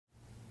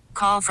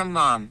Call from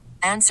mom.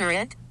 Answer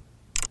it.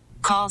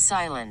 Call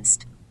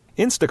silenced.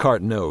 Instacart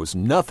knows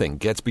nothing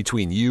gets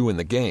between you and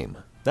the game.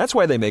 That's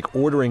why they make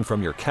ordering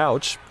from your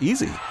couch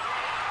easy.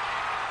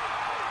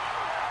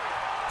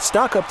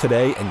 Stock up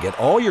today and get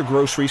all your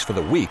groceries for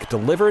the week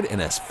delivered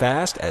in as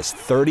fast as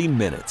 30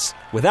 minutes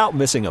without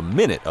missing a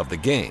minute of the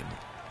game.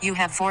 You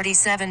have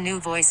 47 new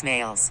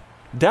voicemails.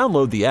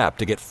 Download the app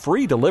to get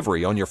free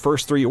delivery on your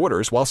first 3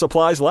 orders while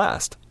supplies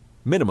last.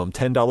 Minimum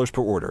 $10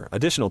 per order.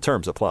 Additional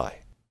terms apply.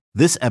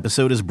 This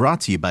episode is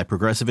brought to you by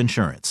Progressive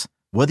Insurance.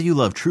 Whether you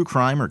love true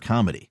crime or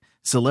comedy,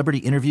 celebrity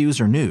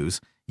interviews or news,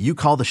 you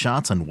call the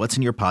shots on what's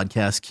in your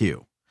podcast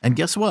queue. And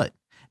guess what?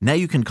 Now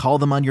you can call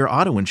them on your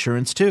auto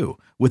insurance too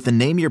with the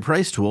Name Your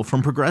Price tool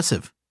from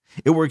Progressive.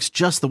 It works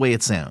just the way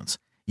it sounds.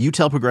 You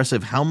tell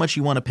Progressive how much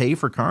you want to pay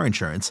for car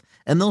insurance,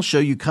 and they'll show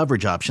you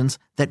coverage options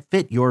that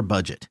fit your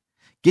budget.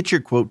 Get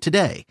your quote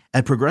today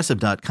at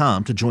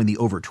Progressive.com to join the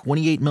over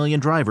 28 million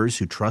drivers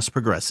who trust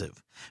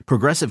Progressive.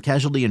 Progressive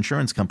Casualty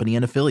Insurance Company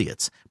and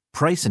Affiliates.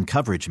 Price and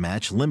coverage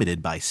match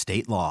limited by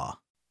state law.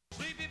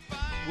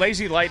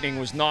 Lazy Lightning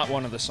was not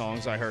one of the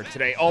songs I heard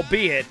today,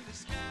 albeit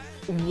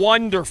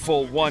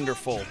wonderful,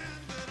 wonderful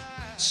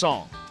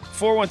song.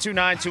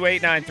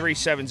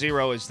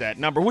 412-928-9370 is that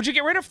number. Would you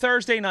get rid of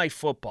Thursday Night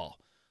Football?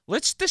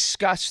 Let's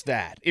discuss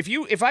that.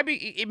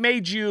 It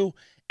made you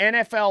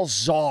NFL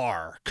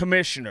czar,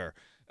 commissioner,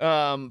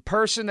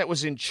 person that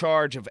was in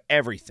charge of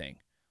everything,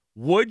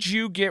 would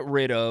you get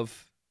rid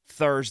of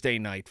Thursday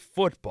Night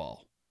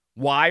Football?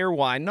 Why or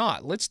why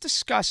not? Let's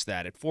discuss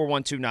that at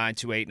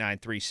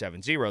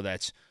 412-928-9370.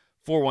 That's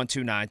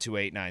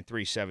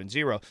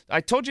 412-928-9370.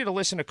 I told you to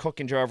listen to Cook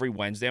and Joe every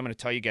Wednesday. I'm going to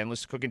tell you again,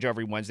 listen to Cook and Joe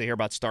every Wednesday. Hear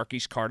about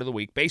Starkey's Card of the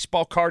Week,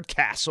 Baseball Card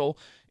Castle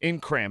in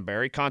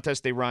Cranberry.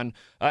 Contest they run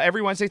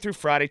every Wednesday through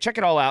Friday. Check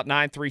it all out,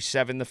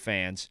 937 The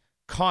Fans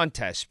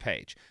contest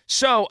page.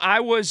 So I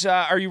was,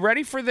 are you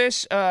ready for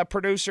this,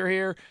 producer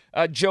here?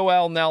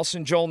 Joel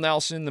Nelson,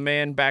 the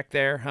man back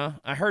there, huh?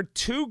 I heard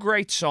 2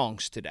 great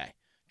songs today.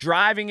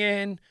 Driving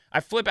in,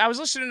 I was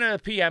listening to the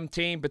PM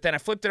team, but then I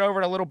flipped it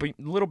over to a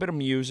little bit of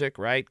music,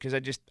 right? Because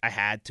I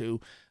had to.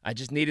 I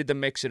just needed to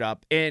mix it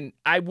up. And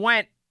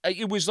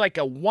it was like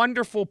a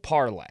wonderful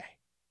parlay,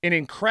 an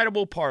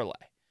incredible parlay.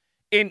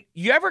 And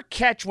you ever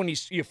catch when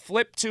you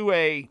flip to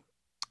a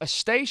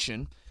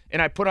station,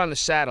 and I put on the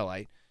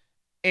satellite,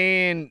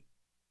 and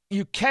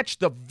you catch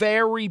the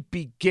very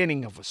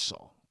beginning of a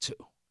song, too,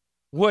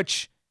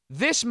 which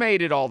this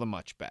made it all the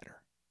much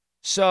better.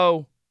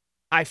 So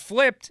I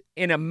flipped,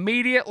 and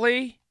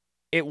immediately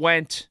it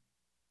went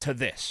to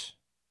this.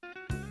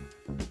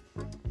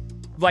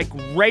 Like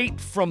right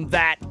from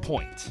that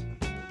point.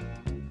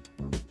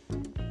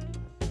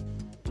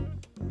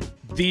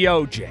 The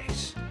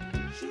OJs.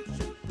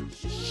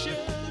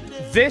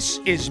 This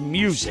is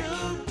music.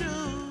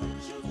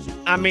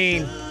 I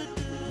mean,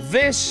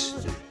 this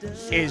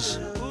is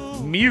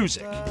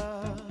music.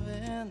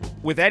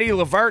 With Eddie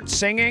Levert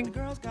singing,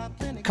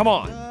 come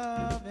on.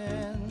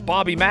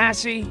 Bobby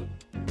Massey,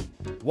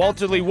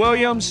 Walter Lee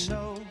Williams,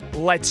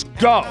 let's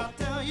go.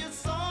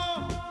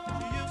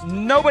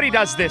 Nobody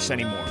does this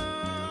anymore.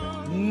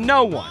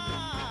 No one.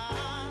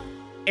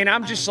 And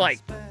I'm just like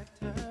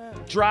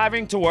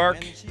driving to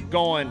work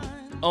going,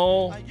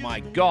 oh my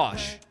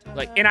gosh.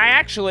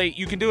 And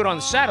you can do it on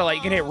the satellite.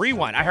 You can hit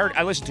rewind.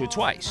 I listened to it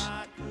twice.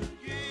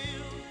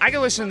 I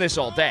can listen to this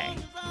all day,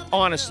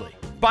 honestly,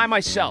 by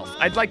myself.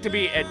 I'd like to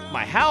be at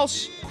my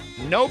house,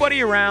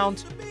 nobody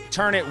around,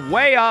 turn it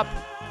way up,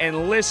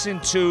 and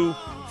listen to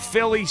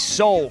Philly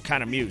soul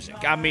kind of music.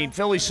 I mean,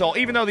 Philly soul,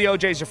 even though the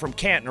OJs are from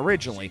Canton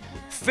originally,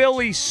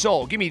 Philly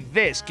soul. Give me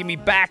this. Give me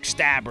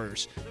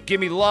Backstabbers. Give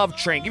me Love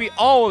Train. Give me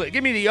all of it.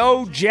 Give me the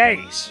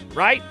OJs,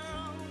 right?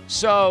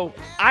 So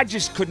I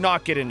just could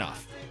not get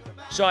enough.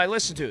 So I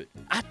listened to it.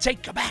 I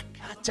take you back.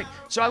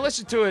 So I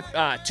listened to it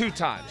 2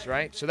 times,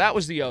 right? So that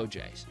was the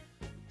OJs.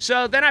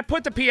 So then I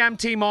put the PM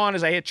team on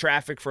as I hit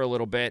traffic for a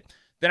little bit.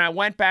 Then I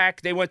went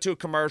back. They went to a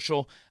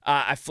commercial.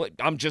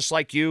 I'm just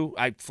like you.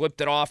 I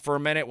flipped it off for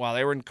a minute while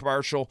they were in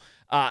commercial.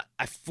 I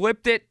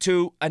flipped it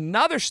to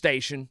another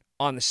station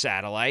on the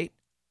satellite,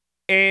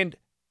 and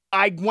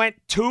I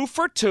went 2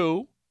 for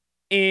 2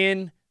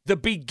 in the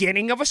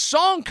beginning of a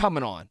song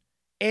coming on,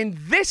 and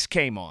this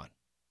came on.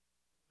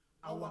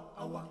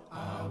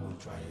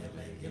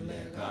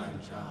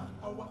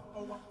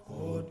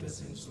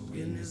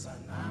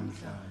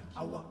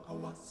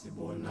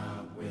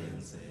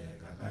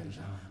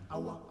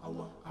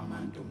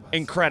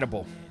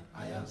 Incredible.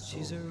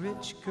 She's a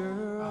rich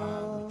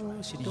girl.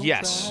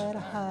 Yes.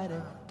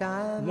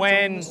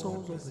 When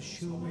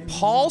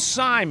Paul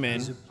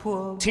Simon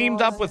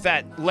teamed up with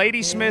that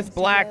Ladysmith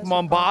Black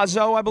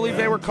Mambazo, I believe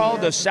they were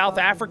called, the South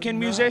African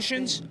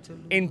musicians,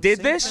 and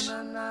did this,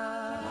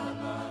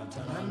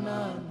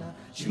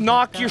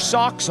 knock your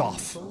socks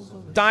off.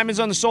 Diamonds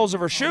on the soles of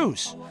her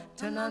shoes.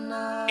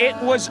 It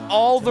was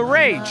all the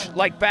rage,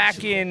 like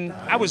back in,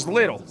 I was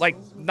little, like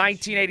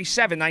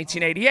 1987,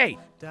 1988.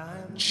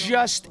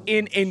 Just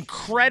an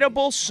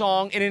incredible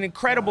song in an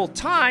incredible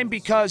time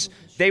because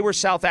they were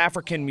South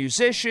African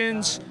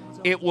musicians.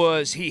 It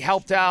was, he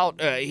helped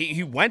out,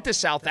 he went to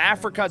South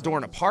Africa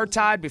during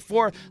apartheid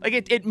before. Like,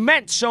 it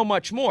meant so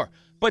much more.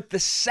 But the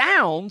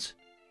sound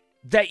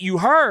that you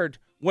heard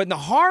when the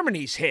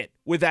harmonies hit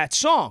with that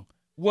song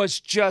was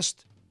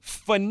just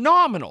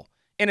phenomenal.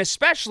 And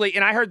especially,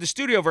 and I heard the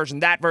studio version,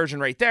 that version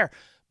right there,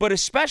 but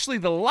especially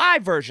the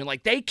live version.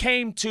 Like, they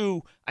came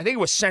to, I think it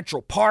was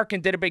Central Park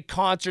and did a big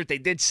concert. They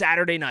did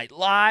Saturday Night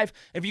Live.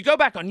 If you go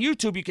back on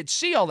YouTube, you could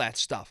see all that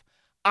stuff.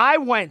 I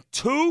went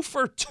 2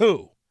 for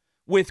 2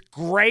 with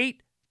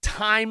great,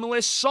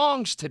 timeless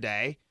songs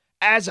today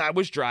as I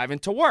was driving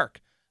to work.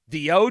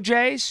 The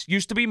OJs,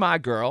 Used to Be My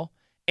Girl,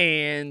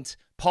 and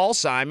Paul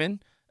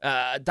Simon,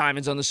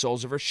 Diamonds on the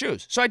Soles of Her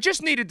Shoes. So I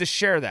just needed to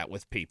share that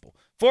with people.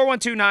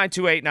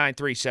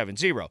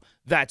 412-928-9370.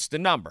 That's the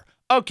number.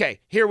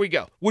 Okay, here we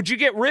go. Would you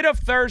get rid of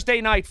Thursday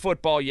Night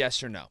Football,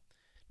 yes or no?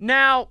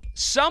 Now,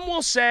 some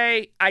will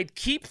say I'd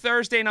keep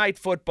Thursday Night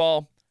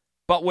Football,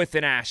 but with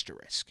an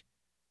asterisk.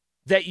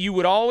 That you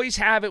would always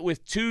have it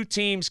with two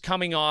teams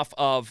coming off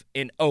of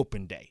an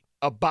open day,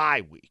 a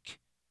bye week.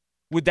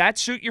 Would that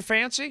suit your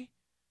fancy?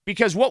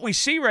 Because what we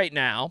see right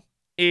now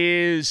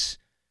is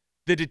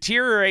the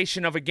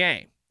deterioration of a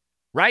game,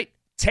 right?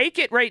 Take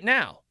it right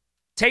now.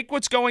 Take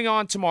what's going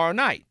on tomorrow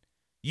night.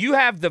 You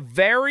have the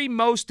very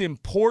most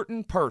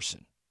important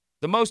person,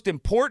 the most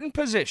important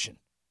position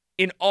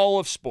in all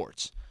of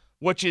sports,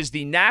 which is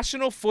the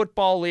National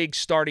Football League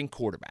starting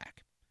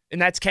quarterback,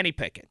 and that's Kenny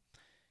Pickett.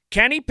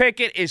 Kenny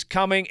Pickett is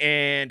coming,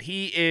 and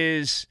he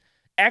is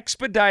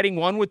expediting,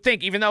 one would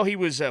think, even though he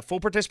was a full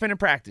participant in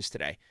practice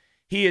today,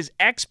 he is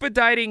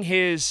expediting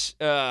his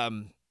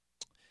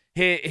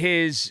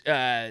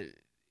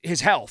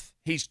health.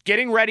 He's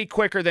getting ready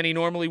quicker than he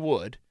normally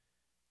would.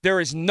 There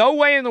is no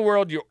way in the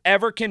world you'll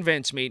ever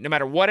convince me, no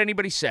matter what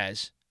anybody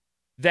says,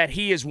 that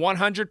he is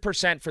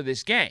 100% for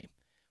this game.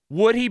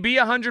 Would he be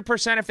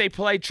 100% if they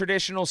played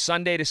traditional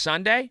Sunday to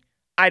Sunday?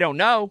 I don't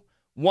know.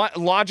 What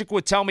logic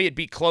would tell me it'd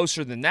be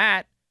closer than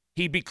that.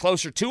 He'd be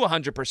closer to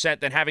 100%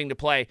 than having to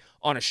play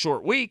on a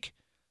short week.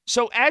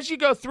 So as you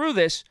go through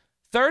this,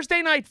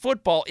 Thursday Night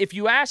Football, if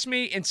you asked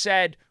me and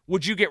said,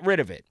 would you get rid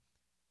of it?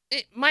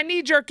 My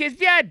knee-jerk is,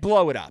 yeah, I'd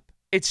blow it up.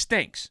 It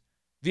stinks.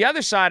 The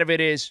other side of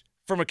it is,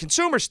 from a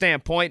consumer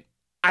standpoint,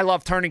 I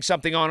love turning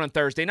something on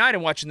Thursday night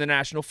and watching the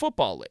National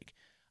Football League.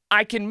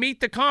 I can meet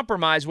the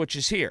compromise, which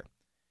is here.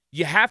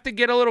 You have to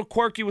get a little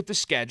quirky with the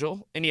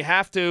schedule, and you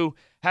have to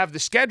have the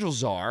schedule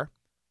czar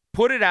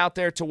put it out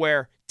there to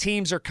where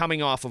teams are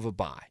coming off of a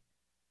bye.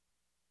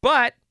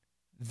 But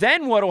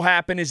then what will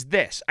happen is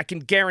this. I can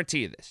guarantee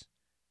you this.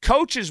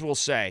 Coaches will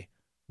say,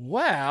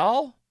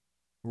 well,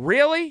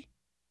 really?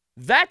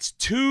 That's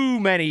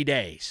too many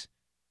days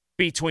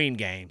between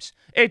games.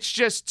 It's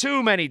just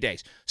too many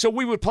days. So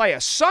we would play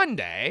a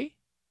Sunday,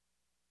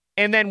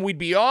 and then we'd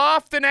be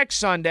off the next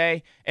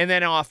Sunday, and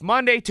then off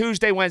Monday,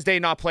 Tuesday, Wednesday,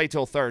 not play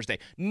till Thursday.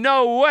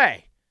 No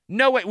way.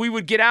 No way. We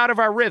would get out of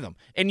our rhythm.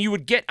 And you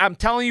would get, I'm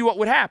telling you what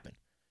would happen.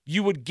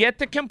 You would get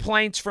the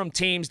complaints from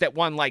teams that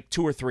won like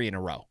 2 or 3 in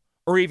a row,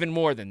 or even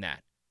more than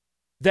that.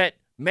 That,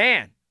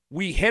 man,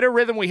 we hit a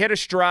rhythm, we hit a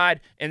stride,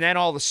 and then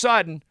all of a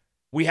sudden,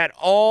 we had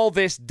all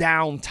this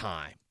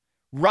downtime.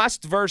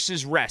 Rust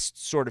versus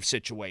rest sort of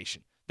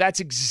situation.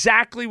 That's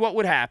exactly what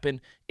would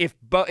happen if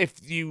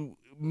you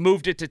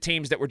moved it to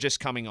teams that were just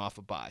coming off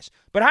of buys.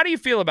 But how do you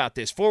feel about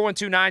this?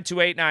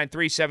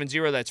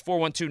 412-928-9370. That's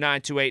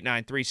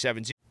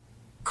 412-928-9370.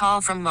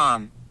 Call from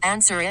mom.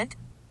 Answer it.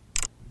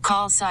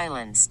 Call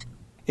silenced.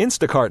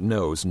 Instacart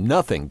knows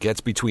nothing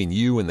gets between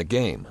you and the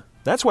game.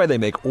 That's why they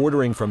make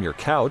ordering from your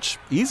couch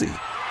easy.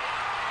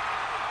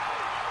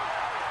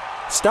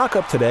 Stock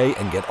up today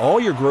and get all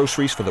your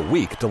groceries for the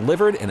week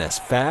delivered in as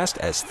fast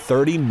as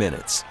 30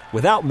 minutes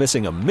without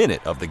missing a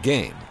minute of the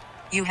game.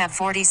 You have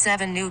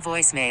 47 new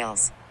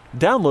voicemails.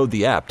 Download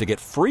the app to get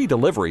free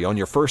delivery on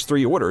your first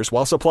 3 orders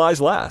while supplies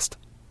last.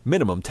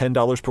 Minimum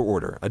 $10 per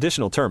order.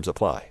 Additional terms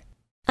apply.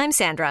 I'm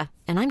Sandra,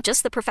 and I'm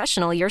just the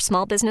professional your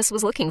small business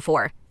was looking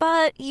for.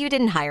 But you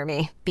didn't hire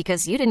me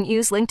because you didn't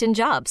use LinkedIn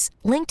Jobs.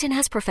 LinkedIn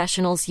has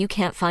professionals you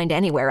can't find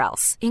anywhere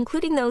else,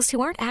 including those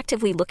who aren't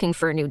actively looking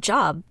for a new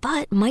job,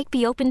 but might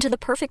be open to the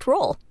perfect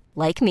role,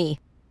 like me.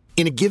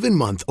 In a given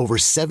month, over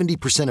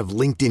 70% of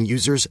LinkedIn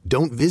users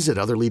don't visit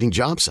other leading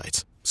job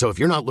sites. So if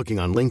you're not looking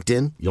on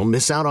LinkedIn, you'll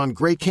miss out on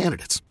great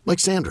candidates like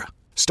Sandra.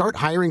 Start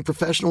hiring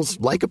professionals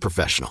like a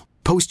professional.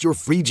 Post your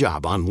free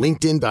job on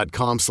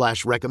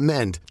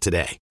linkedin.com/recommend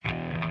today.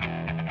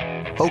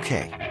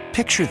 Okay,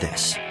 picture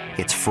this.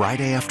 It's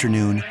Friday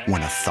afternoon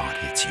when a thought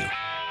hits you.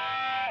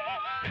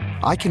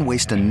 I can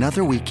waste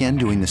another weekend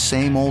doing the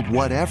same old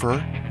whatever,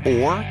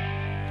 or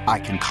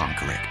I can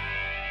conquer it.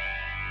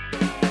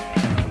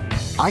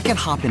 I can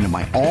hop into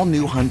my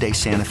all-new Hyundai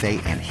Santa Fe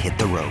and hit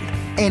the road.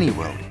 Any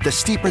road. The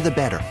steeper the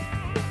better.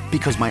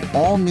 Because my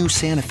all-new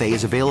Santa Fe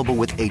is available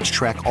with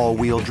H-Track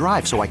all-wheel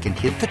drive, so I can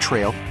hit the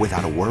trail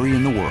without a worry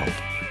in the world.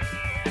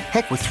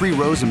 Heck, with 3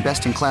 rows and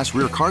best-in-class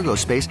rear cargo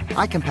space,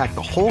 I can pack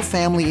the whole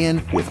family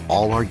in with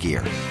all our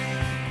gear.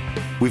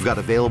 We've got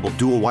available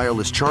dual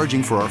wireless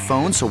charging for our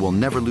phones, so we'll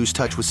never lose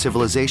touch with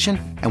civilization,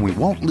 and we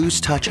won't lose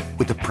touch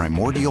with the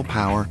primordial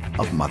power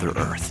of Mother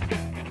Earth.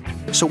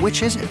 So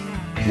which is it?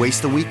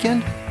 Waste the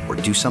weekend or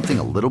do something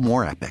a little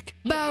more epic?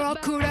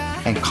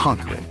 And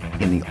conquer it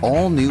in the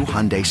all-new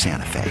Hyundai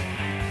Santa Fe.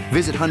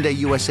 Visit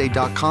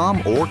HyundaiUSA.com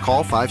or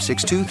call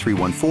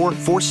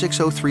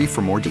 562-314-4603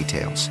 for more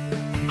details.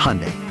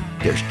 Hyundai,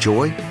 there's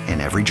joy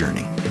in every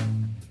journey.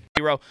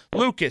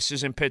 Lucas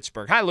is in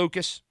Pittsburgh. Hi,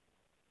 Lucas.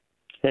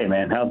 Hey,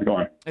 man. How's it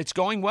going? It's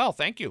going well.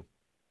 Thank you.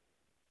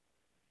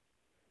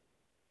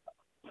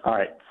 All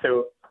right.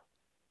 So,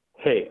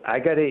 hey, I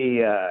got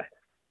a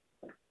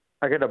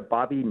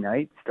Bobby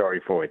Knight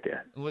story for you.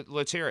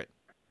 Let's hear it.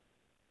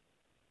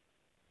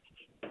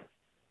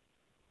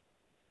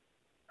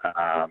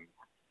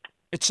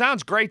 It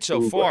sounds great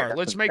so far.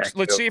 Let's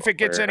see if it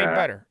gets any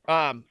better.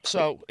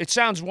 So it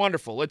sounds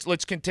wonderful.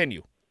 Let's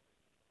continue.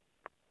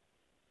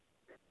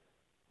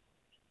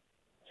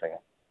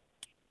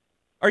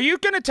 Are you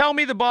going to tell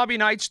me the Bobby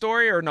Knight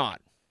story or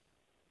not?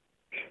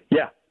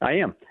 Yeah, I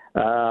am.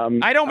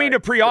 I don't mean to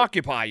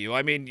preoccupy you.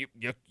 I mean,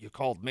 you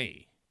called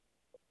me.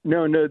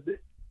 No. The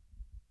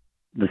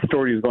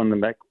story is going in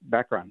the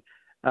background.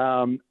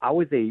 I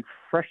was a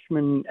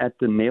freshman at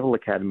the Naval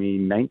Academy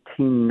in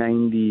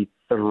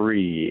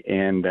 1993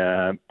 and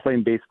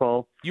playing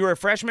baseball. You were a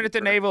freshman at the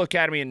Naval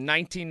Academy in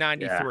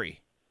 1993.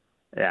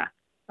 Yeah.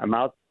 I'm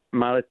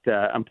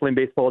playing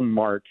baseball in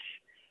March.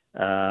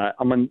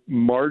 I'm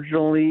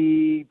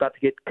marginally about to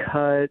get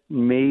cut,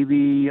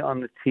 maybe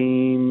on the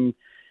team.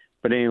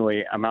 But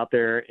anyway, I'm out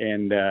there,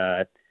 and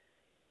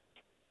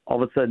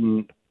all of a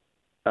sudden,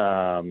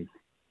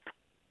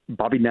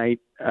 Bobby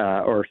Knight,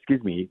 our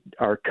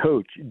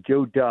coach,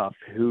 Joe Duff,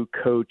 who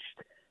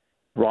coached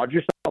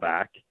Roger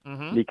Staubach,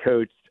 he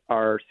coached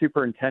our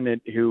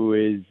superintendent, who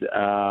is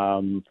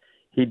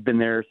he'd been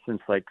there since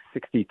like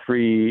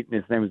 1963.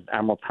 His name is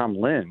Admiral Tom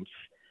Lynch.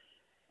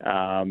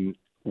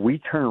 We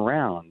turn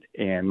around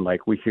and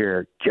like we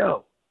hear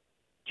Joe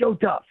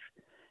Duff,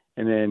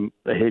 and then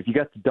hey, if you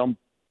got the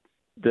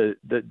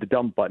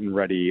dump button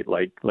ready,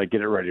 like get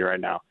it ready right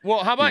now.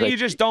 Well, how about you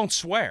just don't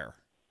swear?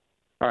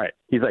 All right.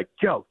 He's like,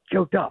 Joe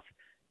Duff.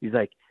 He's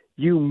like,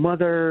 you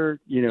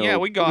mother, Yeah,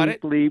 we got bleep,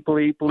 it. Bleep,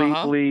 bleep, bleep,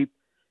 bleep.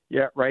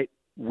 Yeah, right.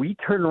 We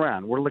turn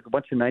around. We're like a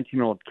bunch of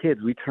 19-year-old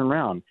kids. We turn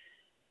around,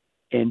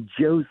 and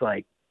Joe's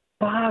like,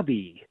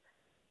 Bobby.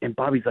 And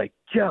Bobby's like,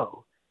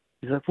 Joe.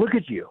 He's like, look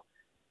at you.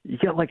 You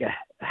got like a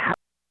hat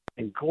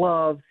and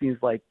gloves. He's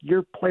like,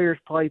 your players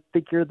probably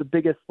think you're the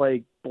biggest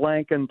like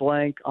blank and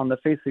blank on the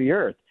face of the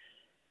earth.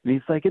 And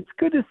he's like, it's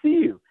good to see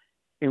you.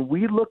 And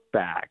we look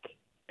back,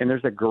 and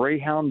there's a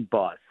Greyhound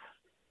bus,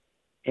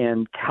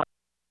 and Calvert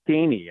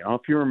Cheney. I don't know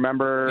if you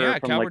remember. Yeah,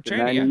 from Calvert like the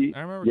Cheney. 90s. I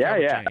remember.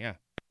 Calvert Cheney, yeah.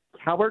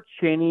 Calvert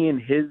Cheney and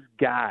his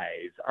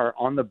guys are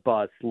on the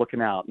bus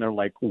looking out, and they're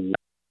like, "What's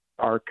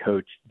our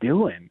coach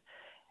doing?"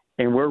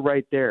 And we're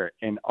right there,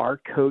 and our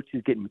coach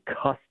is getting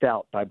cussed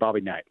out by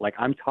Bobby Knight. Like,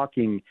 I'm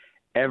talking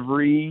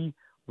every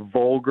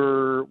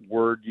vulgar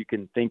word you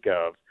can think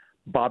of.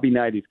 Bobby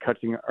Knight is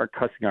cussing our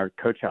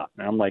coach out,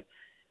 and I'm like,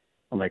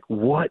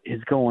 what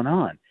is going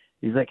on?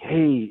 He's like,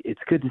 hey,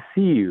 it's good to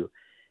see you.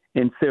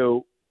 And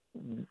so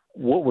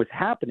what was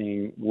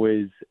happening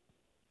was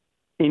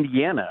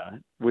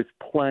Indiana was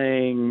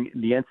playing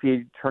the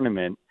NCAA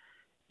tournament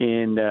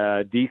in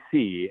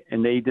D.C.,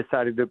 and they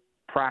decided to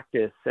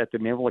practice at the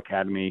Naval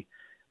Academy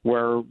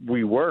where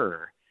we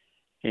were.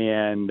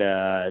 And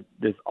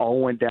this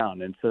all went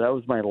down. And so that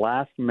was my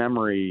last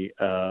memory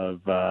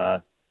of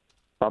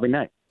Bobby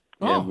Knight.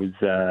 Oh. It was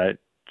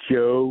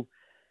Joe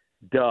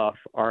Duff,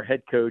 our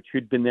head coach,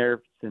 who'd been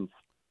there since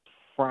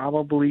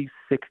probably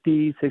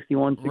 60,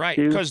 61, 62. Right,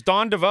 because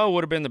Don DeVoe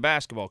would have been the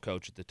basketball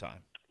coach at the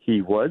time.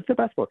 He was the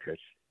basketball coach.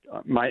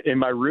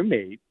 My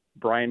roommate,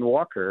 Brian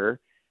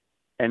Walker,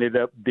 ended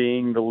up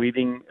being the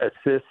leading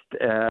assist.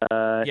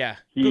 Yeah,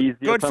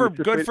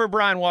 good for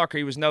Brian Walker.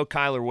 He was no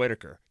Kyler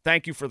Whitaker.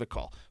 Thank you for the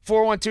call.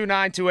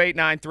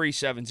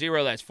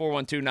 412-928-9370. That's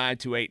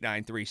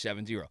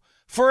 412-928-9370.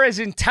 For as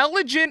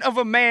intelligent of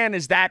a man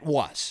as that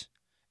was,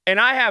 and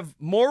I have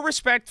more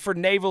respect for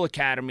Naval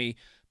Academy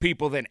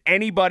people than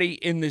anybody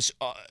in this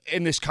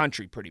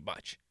country, pretty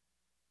much.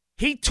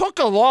 He took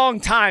a long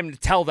time to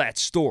tell that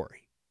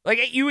story.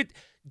 Like, you would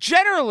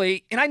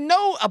generally, and I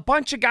know a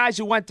bunch of guys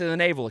who went to the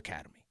Naval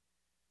Academy,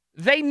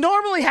 they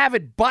normally have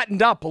it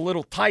buttoned up a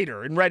little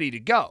tighter and ready to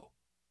go.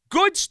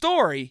 Good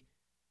story.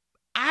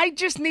 I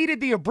just needed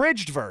the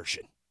abridged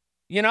version.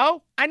 You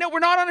know? I know we're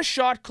not on a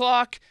shot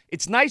clock.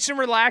 It's nice and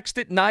relaxed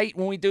at night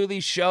when we do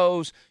these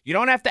shows. You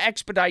don't have to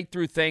expedite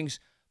through things.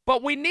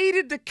 But we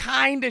needed to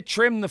kind of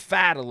trim the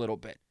fat a little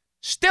bit.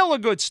 Still a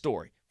good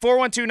story.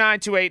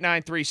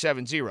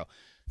 412-928-9370.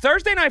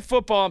 Thursday Night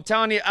Football, I'm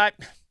telling you, I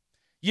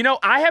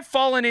have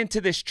fallen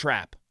into this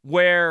trap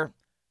where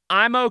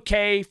I'm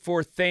okay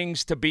for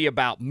things to be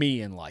about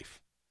me in life.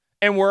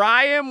 And where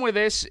I am with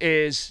this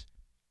is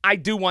I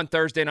do want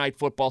Thursday Night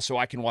Football so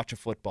I can watch a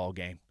football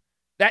game.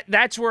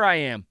 That's where I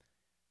am.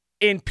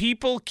 And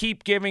people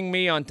keep giving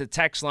me on the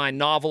text line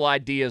novel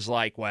ideas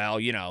like, well,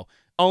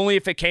 only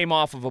if it came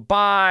off of a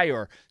bye,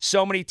 or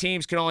so many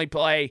teams can only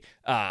play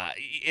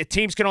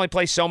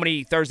so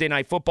many Thursday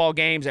night football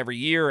games every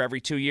year or every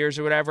 2 years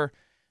or whatever.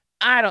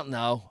 I don't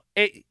know.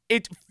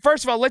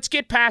 First of all, let's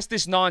get past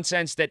this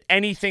nonsense that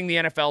anything the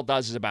NFL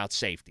does is about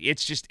safety.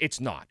 It's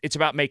not. It's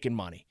about making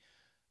money.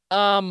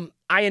 I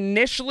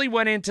initially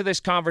went into this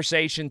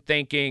conversation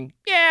thinking,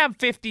 yeah, I'm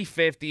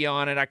 50-50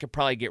 on it. I could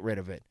probably get rid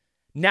of it.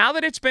 Now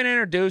that it's been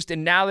introduced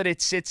and now that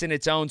it sits in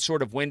its own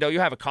sort of window, you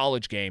have a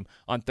college game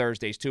on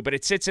Thursdays too, but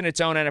it sits in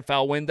its own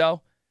NFL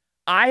window,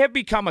 I have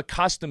become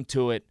accustomed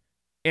to it,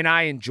 and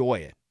I enjoy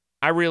it.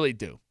 I really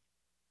do.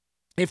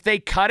 If they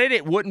cut it,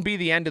 it wouldn't be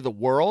the end of the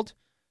world,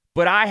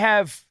 but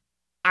I've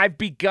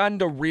begun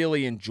to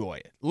really enjoy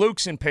it.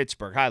 Luke's in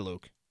Pittsburgh. Hi,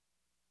 Luke.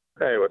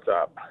 Hey, what's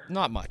up?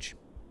 Not much.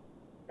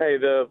 Hey,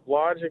 the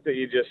logic that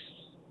you just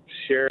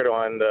shared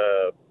on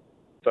the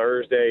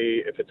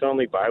Thursday, if it's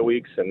only bye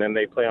weeks and then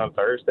they play on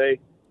Thursday,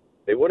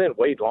 they wouldn't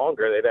wait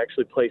longer. They'd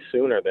actually play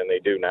sooner than they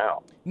do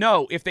now.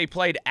 No, if they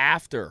played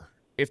after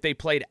a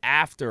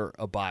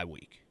bye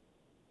week.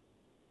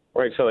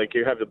 Right, so like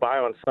you have the bye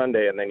on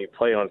Sunday and then you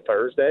play on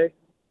Thursday?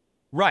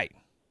 Right.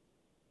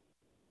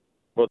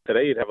 Well,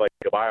 today you'd have like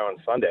a bye on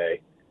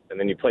Sunday and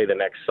then you play the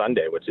next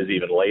Sunday, which is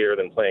even later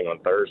than playing on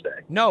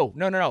Thursday. No.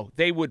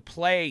 They would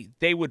play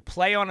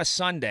on a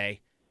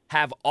Sunday,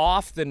 have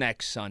off the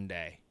next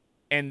Sunday,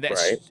 and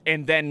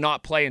then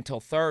not play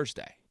until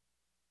Thursday.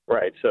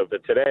 Right. So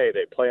today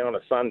they play on a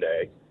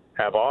Sunday,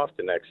 have off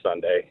the next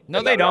Sunday.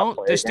 No, they don't.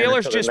 The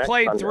Steelers just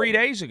played Sunday. 3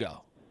 days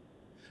ago.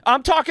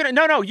 I'm talking.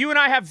 No. You and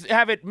I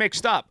have it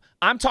mixed up.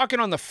 I'm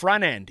talking on the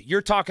front end.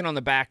 You're talking on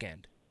the back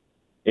end.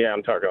 Yeah,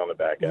 I'm talking on the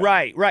back end.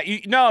 Right.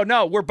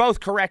 No. We're both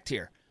correct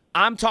here.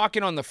 I'm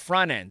talking on the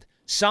front end.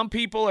 Some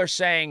people are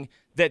saying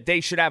that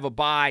they should have a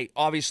bye,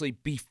 obviously,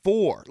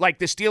 before. Like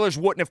the Steelers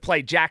wouldn't have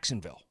played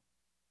Jacksonville.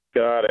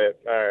 Got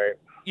it. All right.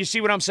 You see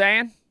what I'm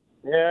saying?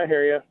 Yeah, I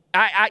hear you.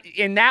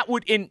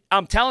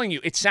 I'm telling you,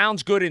 it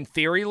sounds good in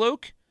theory,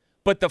 Luke,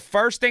 but the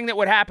first thing that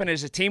would happen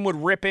is a team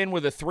would rip in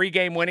with a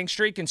 3-game winning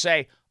streak and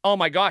say, oh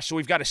my gosh, so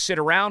we've got to sit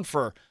around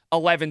for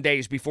 11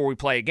 days before we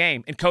play a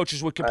game, and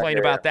coaches would complain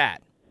about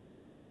that.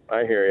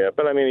 I hear you.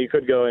 But, I mean, you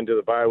could go into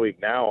the bye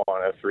week now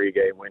on a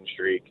 3-game win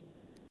streak,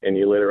 and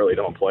you literally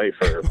don't play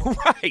for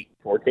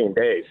 14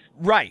 days.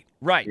 Right.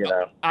 You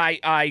know?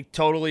 I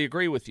totally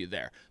agree with you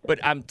there.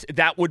 But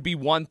that would be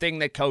one thing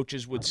that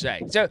coaches would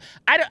say. So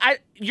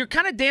you're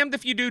kind of damned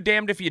if you do,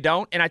 damned if you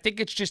don't, and I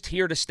think it's just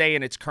here to stay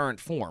in its current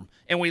form.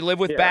 And we live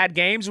with bad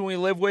games, and we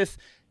live with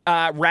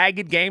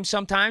ragged games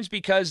sometimes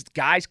because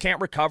guys can't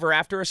recover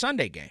after a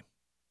Sunday game.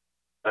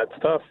 That's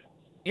tough.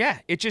 Yeah,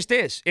 it just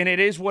is. And it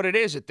is what it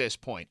is at this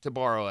point, to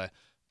borrow a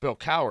Bill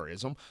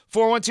Cowherism.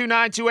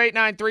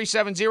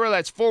 412-928-9370.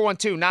 That's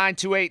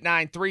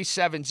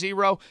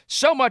 412-928-9370.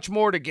 So much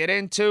more to get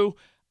into.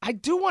 I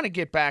do want to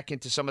get back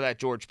into some of that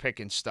George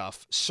Pickens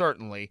stuff,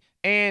 certainly.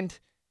 And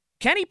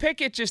Kenny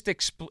Pickett just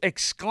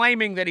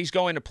exclaiming that he's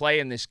going to play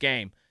in this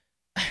game.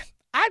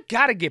 I've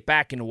got to get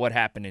back into what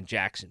happened in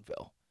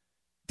Jacksonville.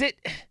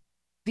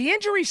 The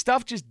injury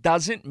stuff just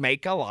doesn't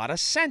make a lot of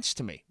sense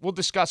to me. We'll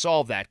discuss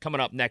all of that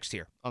coming up next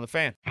here on The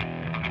Fan.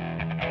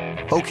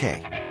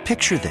 Okay,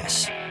 picture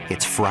this.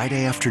 It's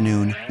Friday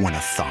afternoon when a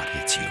thought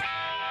hits you.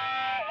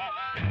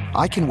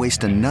 I can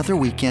waste another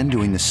weekend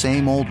doing the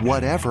same old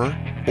whatever,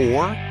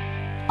 or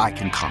I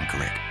can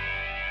conquer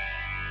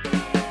it.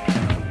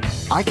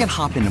 I can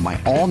hop into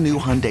my all-new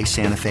Hyundai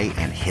Santa Fe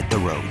and hit the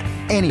road.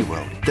 Any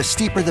road. The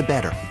steeper, the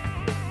better.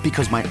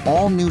 Because my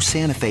all-new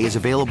Santa Fe is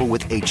available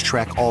with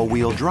H-Track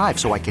all-wheel drive,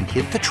 so I can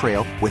hit the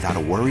trail without a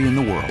worry in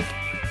the world.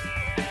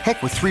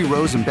 Heck, with 3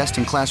 rows and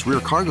best-in-class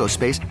rear cargo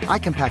space, I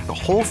can pack the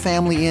whole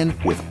family in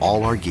with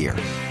all our gear.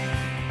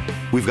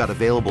 We've got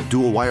available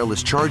dual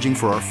wireless charging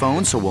for our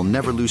phones, so we'll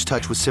never lose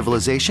touch with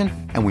civilization,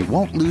 and we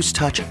won't lose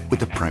touch with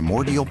the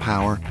primordial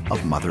power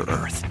of Mother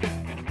Earth.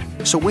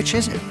 So which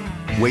is it?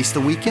 Waste the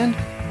weekend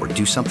or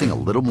do something a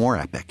little more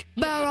epic?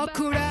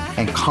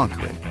 And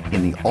conquer it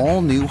in the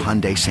all-new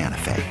Hyundai Santa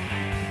Fe.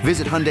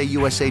 Visit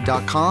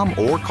HyundaiUSA.com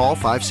or call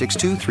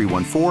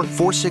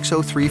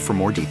 562-314-4603 for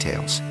more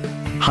details.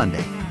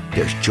 Hyundai,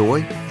 there's joy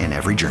in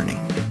every journey.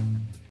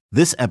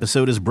 This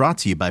episode is brought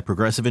to you by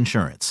Progressive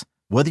Insurance.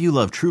 Whether you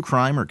love true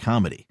crime or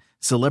comedy,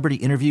 celebrity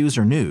interviews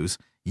or news,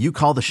 you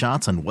call the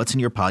shots on what's in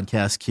your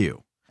podcast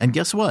queue. And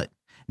guess what?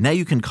 Now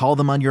you can call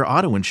them on your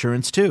auto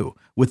insurance too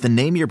with the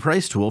Name Your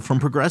Price tool from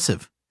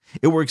Progressive.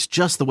 It works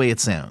just the way it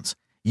sounds.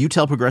 You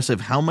tell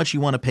Progressive how much you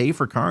want to pay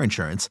for car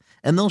insurance,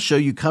 and they'll show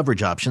you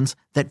coverage options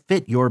that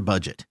fit your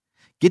budget.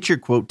 Get your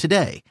quote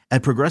today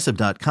at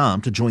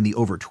Progressive.com to join the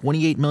over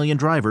 28 million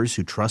drivers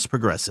who trust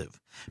Progressive.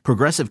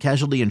 Progressive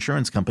Casualty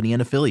Insurance Company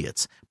and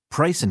Affiliates.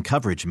 Price and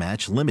coverage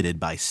match limited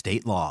by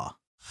state law.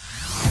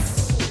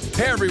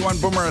 Hey everyone,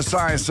 Boomer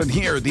Esiason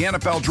here. The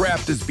NFL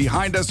draft is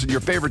behind us and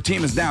your favorite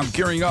team is now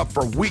gearing up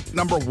for week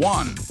number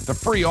 1. The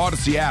free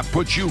Odyssey app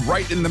puts you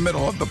right in the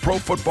middle of the pro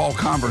football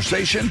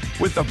conversation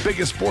with the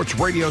biggest sports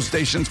radio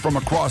stations from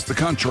across the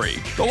country.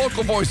 The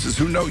local voices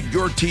who know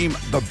your team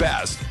the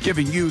best,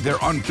 giving you their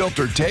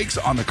unfiltered takes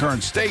on the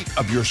current state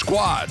of your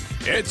squad.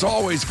 It's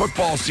always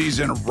football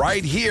season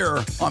right here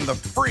on the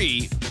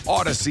free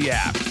Odyssey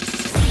app.